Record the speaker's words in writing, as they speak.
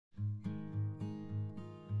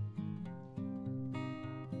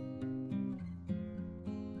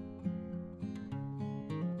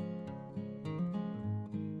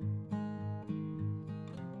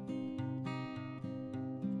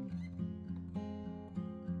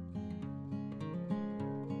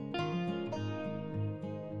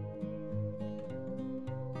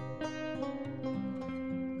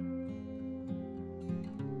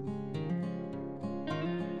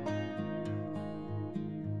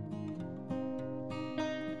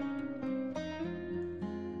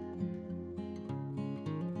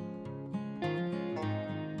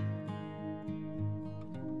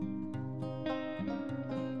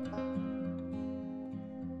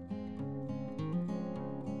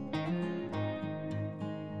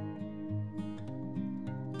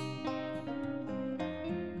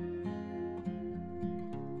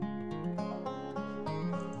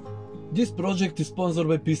This project is sponsored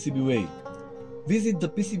by PCBWay. Visit the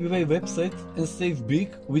PCBWay website and save big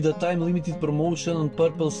with a time-limited promotion on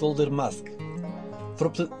purple solder mask.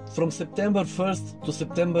 From September 1st to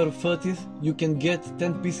September 30th, you can get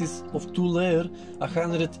 10 pieces of 2-layer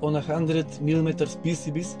 100 on 100 mm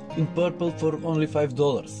PCBs in purple for only $5.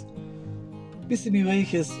 PCBWay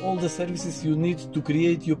has all the services you need to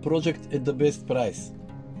create your project at the best price.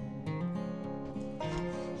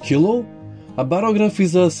 Hello? A barograph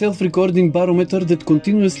is a self-recording barometer that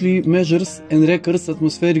continuously measures and records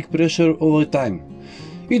atmospheric pressure over time.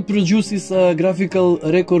 It produces a graphical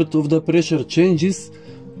record of the pressure changes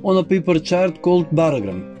on a paper chart called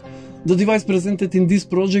barogram. The device presented in this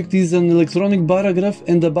project is an electronic barograph,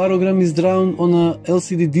 and the barogram is drawn on a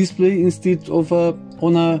LCD display instead of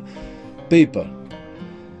on a paper.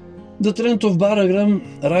 The trend of barogram,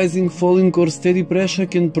 rising, falling or steady pressure,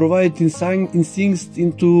 can provide insights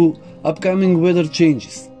into upcoming weather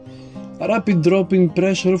changes. A rapid drop in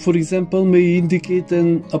pressure, for example, may indicate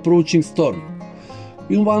an approaching storm.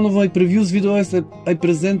 In one of my previous videos I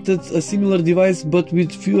presented a similar device but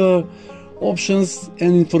with fewer options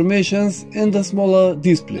and informations and a smaller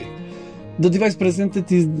display. The device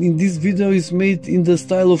presented in this video is made in the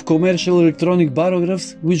style of commercial electronic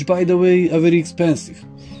barographs, which by the way are very expensive.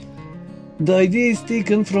 The idea is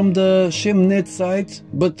taken from the schematic site,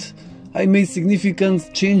 but I made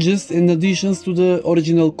significant changes and additions to the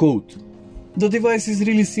original code. The device is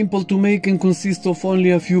really simple to make and consists of only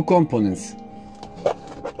a few components.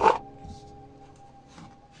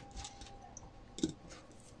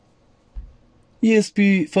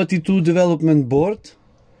 ESP32 development board,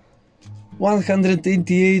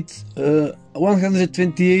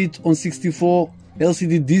 128/64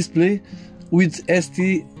 LCD display with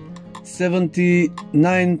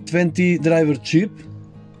ST7920 driver chip,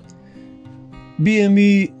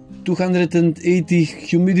 BME280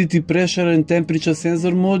 humidity pressure and temperature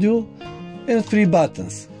sensor module, and 3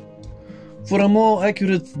 buttons. For a more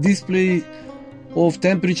accurate display of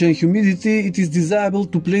temperature and humidity, it is desirable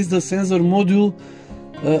to place the sensor module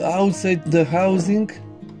outside the housing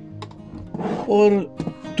or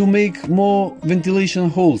to make more ventilation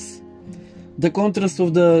holes. The contrast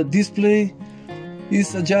of the display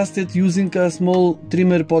is adjusted using a small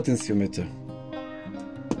trimmer potentiometer.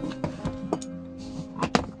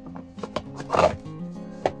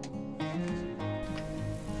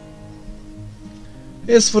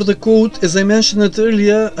 As for the code, as I mentioned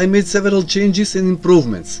earlier, I made several changes and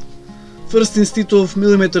improvements. First, instead of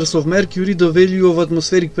millimeters of mercury, the value of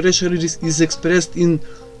atmospheric pressure is expressed in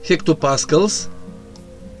hectopascals,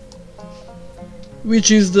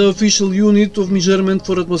 which is the official unit of measurement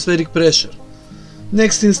for atmospheric pressure.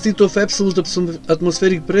 Next, instead of absolute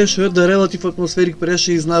atmospheric pressure, the relative atmospheric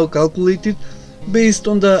pressure is now calculated based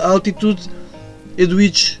on the altitude at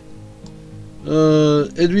which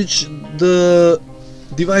the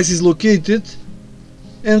device is located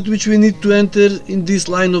and which we need to enter in this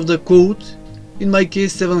line of the code, in my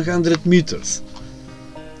case 700 meters.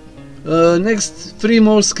 Next, 3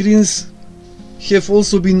 more screens have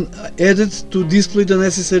also been added to display the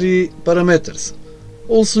necessary parameters.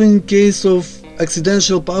 Also, in case of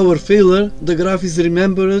accidental power failure, the graph is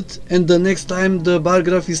remembered, and the next time the bar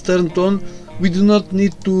graph is turned on, we do not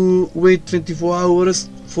need to wait 24 hours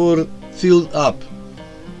for fill up.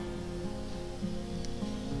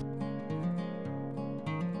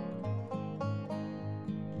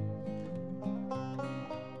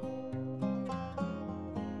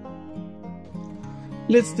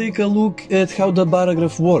 Let's take a look at how the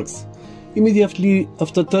barograph works. Immediately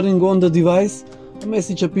after turning on the device, a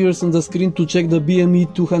message appears on the screen to check the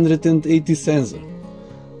BME280 sensor.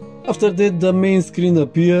 After that, the main screen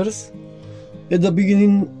appears. At the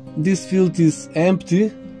beginning, this field is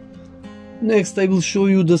empty. Next, I will show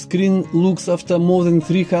you the screen looks after more than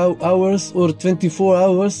 3 hours or 24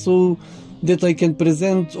 hours, so that I can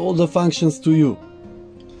present all the functions to you.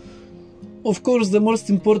 Of course, the most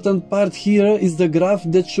important part here is the graph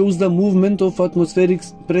that shows the movement of atmospheric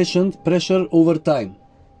pressure over time.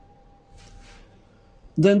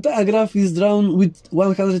 The entire graph is drawn with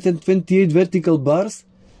 128 vertical bars,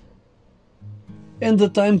 and the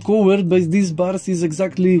time covered by these bars is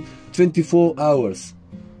exactly 24 hours.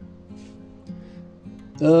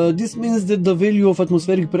 This means that the value of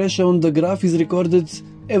atmospheric pressure on the graph is recorded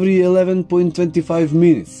every 11.25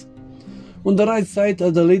 minutes. On the right side are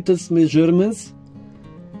the latest measurements,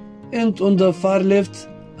 and on the far left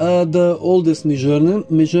are the oldest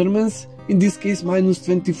measurements, in this case minus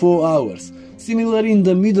 24 hours. Similarly, in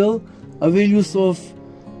the middle are values of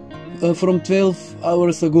from 12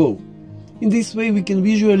 hours ago. In this way we can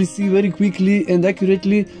visually see very quickly and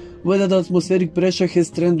accurately whether the atmospheric pressure has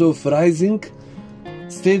trend of rising,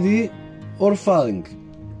 steady or falling,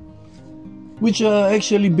 which are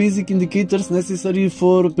actually basic indicators necessary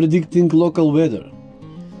for predicting local weather.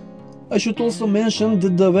 I should also mention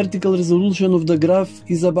that the vertical resolution of the graph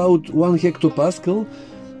is about 1 hectopascal,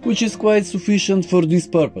 which is quite sufficient for this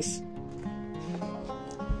purpose.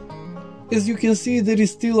 As you can see, there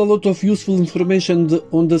is still a lot of useful information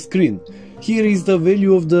on the screen. Here is the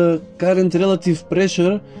value of the current relative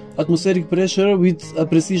pressure, atmospheric pressure, with a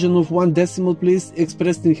precision of 1 decimal place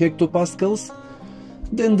expressed in hectopascals.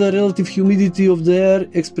 Then the relative humidity of the air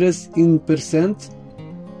expressed in percent,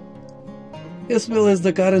 as well as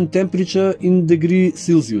the current temperature in degrees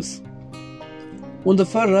Celsius. On the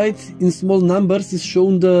far right, in small numbers, is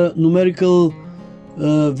shown the numerical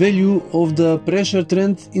value of the pressure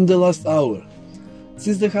trend in the last hour.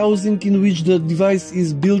 Since the housing in which the device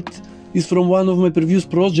is built is from one of my previous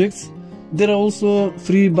projects, there are also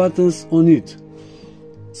 3 buttons on it.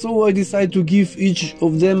 So I decided to give each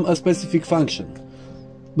of them a specific function.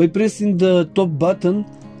 By pressing the top button,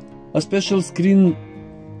 a special screen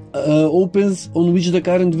opens on which the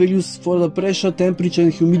current values for the pressure, temperature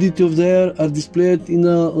and humidity of the air are displayed in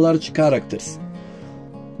large characters.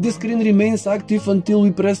 This screen remains active until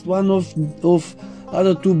we press one of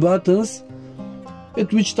other 2 buttons,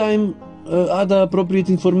 at which time other appropriate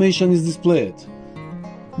information is displayed.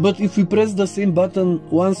 But if we press the same button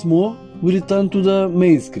once more, we return to the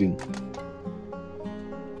main screen.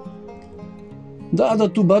 The other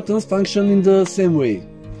 2 buttons function in the same way.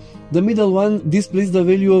 The middle one displays the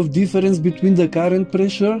value of difference between the current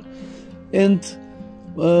pressure and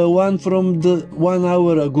one from the 1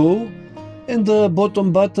 hour ago, and the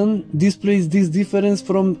bottom button displays this difference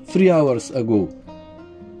from 3 hours ago.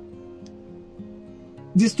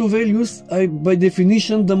 These 2 values are by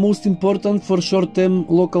definition the most important for short-term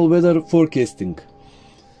local weather forecasting.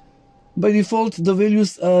 By default, the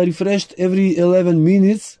values are refreshed every 11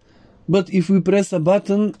 minutes, but if we press a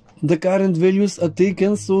button, the current values are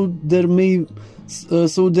taken, so there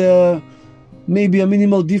may be a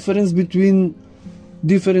minimal difference between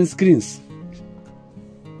different screens.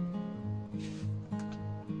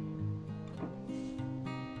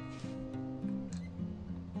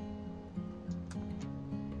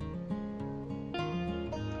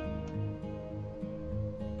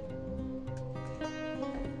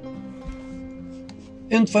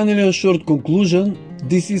 And finally, a short conclusion.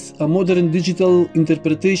 This is a modern digital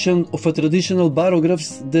interpretation of a traditional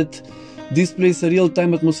barographs that displays a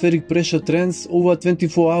real-time atmospheric pressure trends over a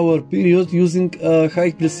 24-hour period using a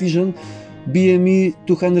high precision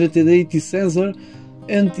BME280 sensor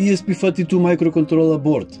and ESP32 microcontroller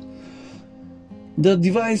board. The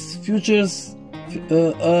device features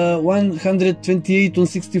a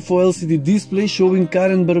 128/64 LCD display showing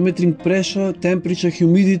current barometric pressure, temperature,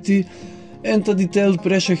 humidity, and a detailed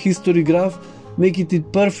pressure history graph, making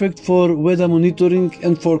it perfect for weather monitoring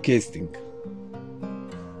and forecasting.